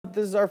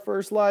This is our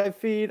first live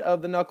feed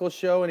of the Knuckles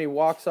show, and he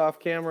walks off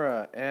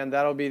camera, and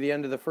that'll be the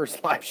end of the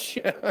first live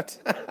shoot.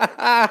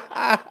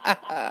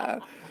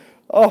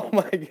 Oh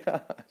my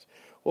gosh.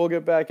 We'll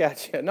get back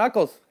at you.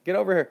 Knuckles, get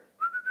over here.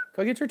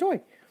 Go get your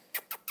toy.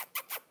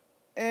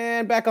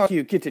 And back on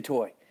cue. Get the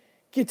toy.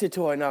 Get the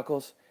toy,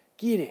 Knuckles.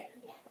 Get it.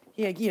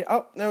 Yeah, get it.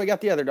 Oh, now we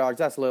got the other dogs.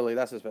 That's Lily.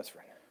 That's his best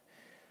friend.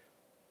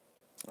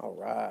 All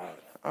right.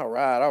 All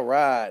right. All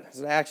right. It's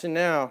in action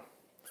now.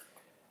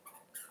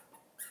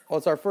 Well,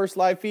 it's our first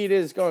live feed.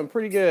 It's going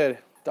pretty good.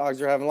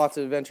 Dogs are having lots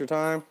of adventure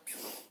time.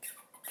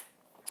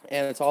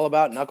 And it's all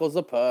about Knuckles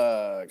the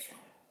Pug.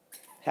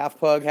 Half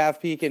pug,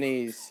 half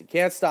Pekingese. You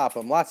can't stop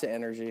him. Lots of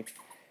energy.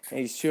 And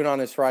he's chewing on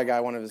his Fry Guy,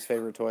 one of his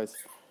favorite toys.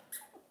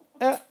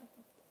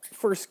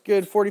 First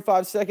good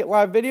 45-second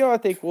live video. I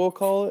think we'll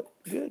call it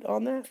good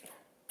on that.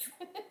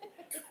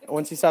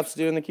 Once he stops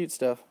doing the cute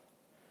stuff.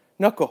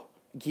 Knuckle,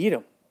 get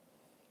him.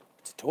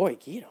 It's a toy.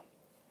 Get him.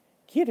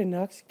 Get him,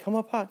 Knux. Come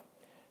up high.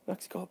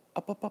 Knux, go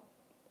up, up, up,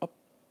 up,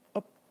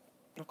 up.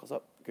 Knuckles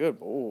up. Good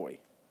boy.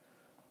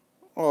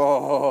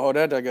 Oh,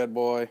 that's a good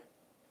boy.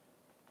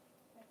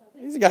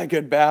 He's got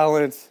good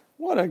balance.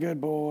 What a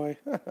good boy.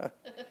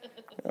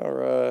 All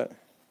right.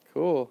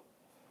 Cool.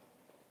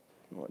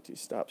 I want to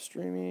stop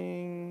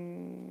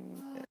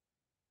streaming.